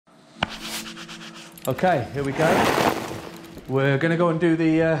Okay, here we go. We're going to go and do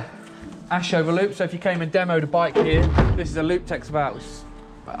the Ashover loop. So if you came and demoed a bike here, this is a loop, takes about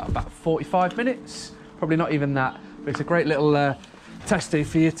 45 minutes. Probably not even that, but it's a great little testing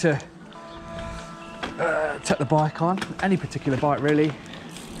for you to take the bike on. Any particular bike really,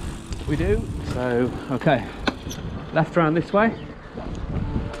 we do. So, okay, left round this way.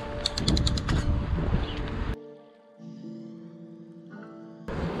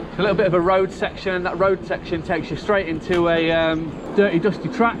 A little bit of a road section. That road section takes you straight into a dirty dusty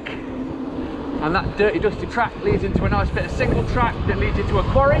track, and that dirty dusty track leads into a nice bit of single track that leads into a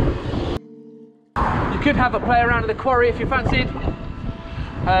quarry. You could have a play around in the quarry if you fancied,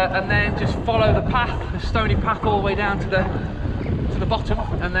 and then just follow the path, the stony path all the way down to the bottom,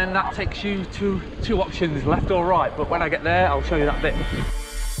 and then that takes you to two options, left or right, but when I get there I'll show you that bit.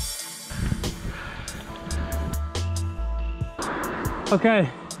 Okay.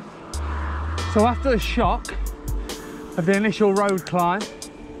 So after the shock of the initial road climb,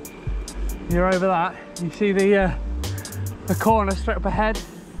 you're over that, you see the corner straight up ahead.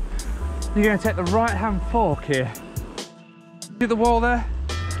 You're going to take the right hand fork here. See the wall there?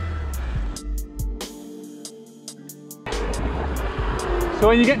 So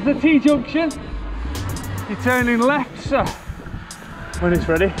when you get to the T-junction, you're turning left, so when it's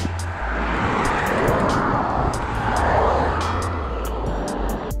ready.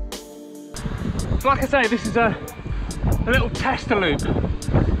 So like I say, this is a little tester loop.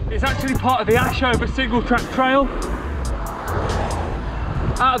 It's actually part of the Ashover single track trail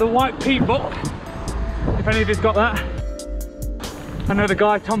out of the White Peat book, if any of you's got that. I know the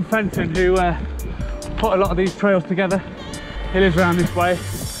guy Tom Fenton who put a lot of these trails together. He lives around this way,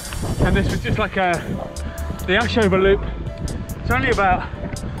 and this was just like the Ashover loop. It's only about,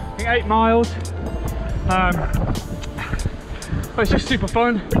 I think, 8 miles, but it's just super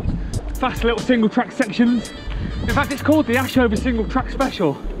fun. Fast little single track sections. In fact, it's called the Ashover single track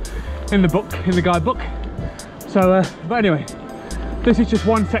special in the book, in the guidebook. So, but anyway, this is just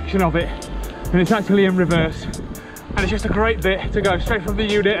one section of it, and it's actually in reverse. And it's just a great bit to go straight from the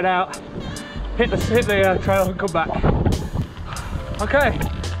unit and out, hit the trail and come back. Okay,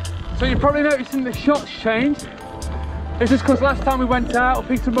 so you're probably noticing the shots changed. This is because last time we went out, a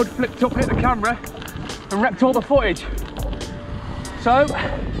piece of mud flipped up, hit the camera, and wrecked all the footage. So,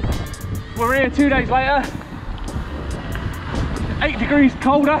 we're here 2 days later, 8 degrees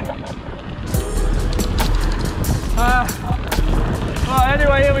colder. Well,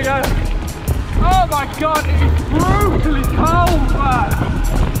 anyway, here we go. Oh my God, it is brutally cold, man.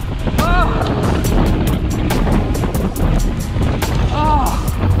 Oh,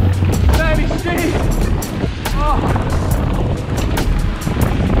 barely see. Oh.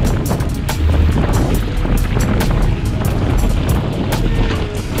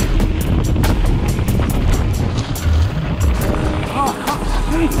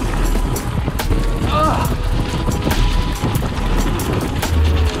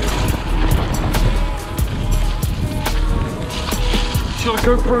 Sure, the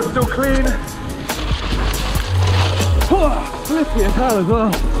GoPro's still clean. Oh, slippy as hell as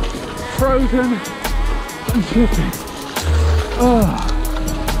well. Frozen and slippy. Oh,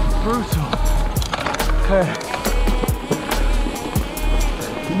 brutal. Okay.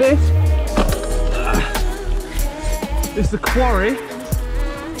 This is the quarry.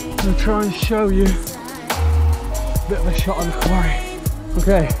 I'm going to try and show you a bit of a shot on the quarry.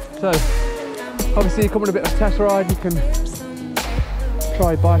 Okay, so obviously you're coming a bit of a test ride. You can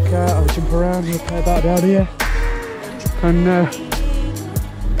try bike out or jump around. We'll play about down here, and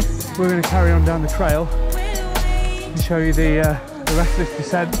we're going to carry on down the trail and show you the rest of this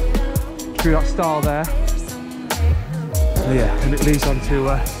descent through that stile there. So yeah, and it leads on to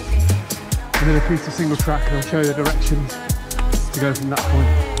another piece of single track, and I'll show you the directions to go from that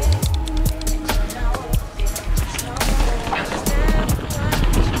point.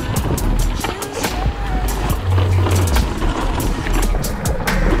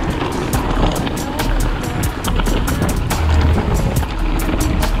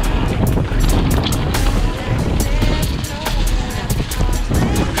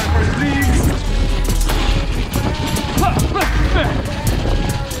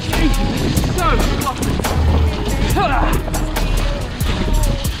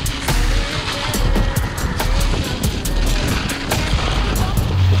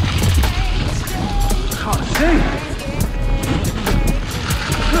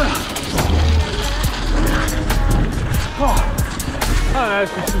 I don't know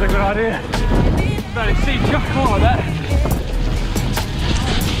if this is a good idea. Better see Jack all of that.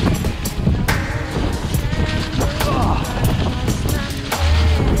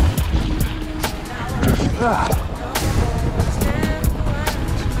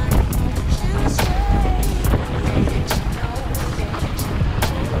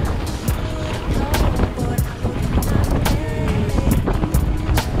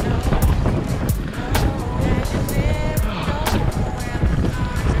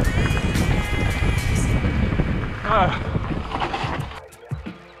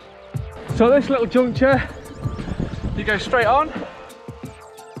 So this little juncture, you go straight on,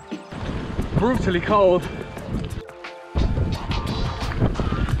 brutally cold.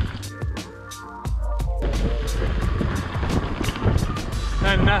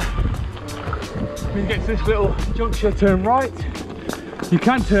 Then when you get to this little juncture, turn right. You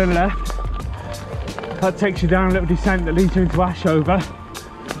can turn left. That takes you down a little descent that leads you into Ashover,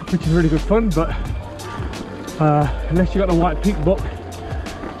 which is really good fun, but unless you've got the White Peak book,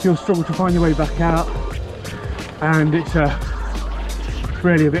 you'll struggle to find your way back out, and it's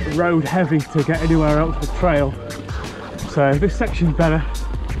really a bit road heavy to get anywhere else with trail. So this section's better,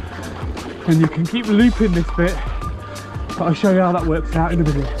 and you can keep looping this bit, but I'll show you how that works out in a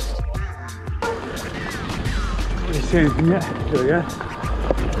minute. What you see anything yet? Here we go.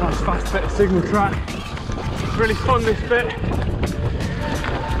 Nice fast bit of Singletrack. It's really fun, this bit.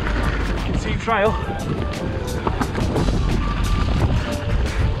 You can see trail.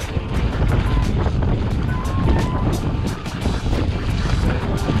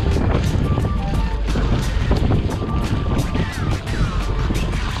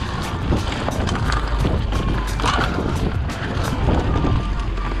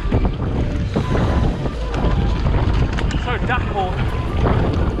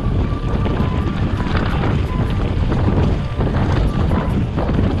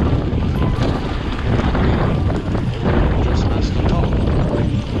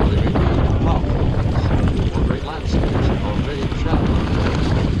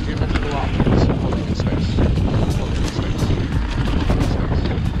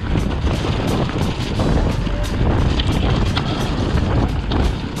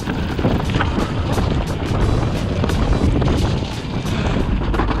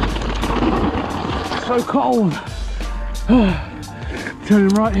 So cold.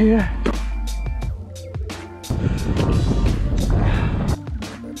 Turning right here.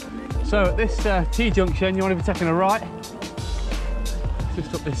 So at this T-junction, you want to be taking a right.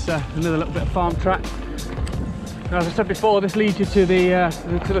 Just up this another little bit of farm track. Now, as I said before, this leads you to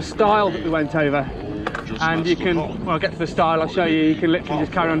the stile that we went over, and you can, well, get to the stile, I'll show you. You can literally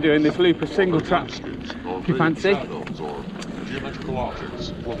just carry on doing this loop of Singletrack if you fancy.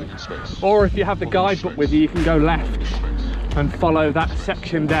 Or if you have the guidebook with you, you can go left and follow that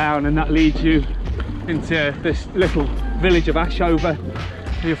section down, and that leads you into this little village of Ashover.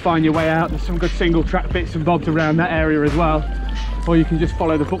 You'll find your way out. There's some good Singletrack bits and bobs around that area as well. Or you can just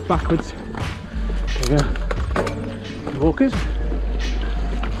follow the book backwards. There you go. Walkers.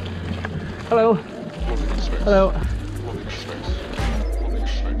 Hello. Hello.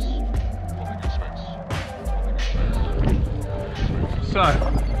 So,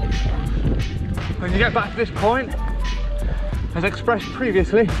 when you get back to this point, as expressed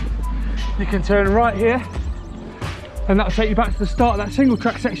previously, you can turn right here, and that'll take you back to the start of that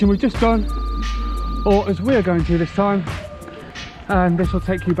Singletrack section we've just done, or as we're going to this time, and this will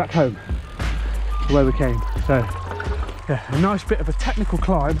take you back home to where we came. So, yeah, a nice bit of a technical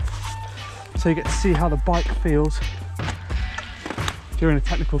climb, so you get to see how the bike feels during a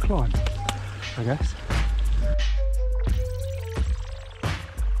technical climb, I guess.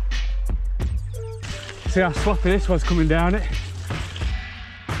 See how sloppy this was coming down it.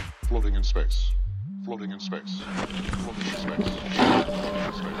 Floating in space. Floating in space. Floating in space.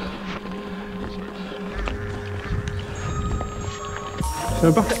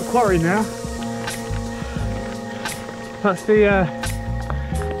 So back at the quarry now. That's the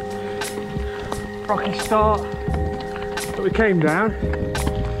rocky start that we came down.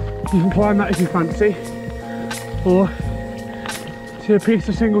 You can climb that if you fancy, or see a piece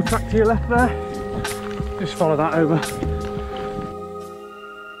of Singletrack to your left there. Just follow that over.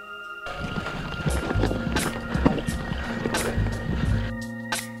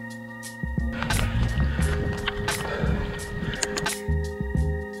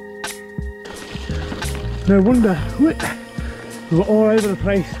 No wonder we were all over the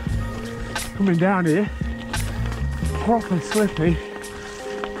place coming down here. Proper slippy,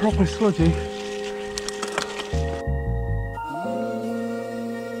 proper sludgy.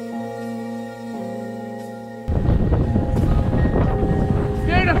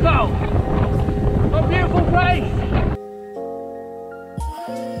 A beautiful place!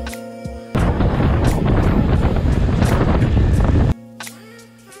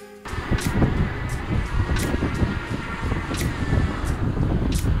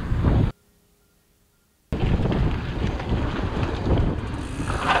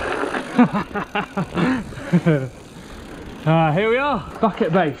 Here we are, back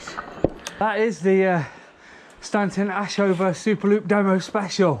at base. That is the Stanton Ashover Super Loop Demo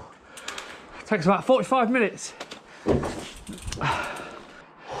Special. It takes about 45 minutes.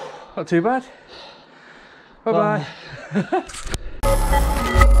 Not too bad. Bye bye.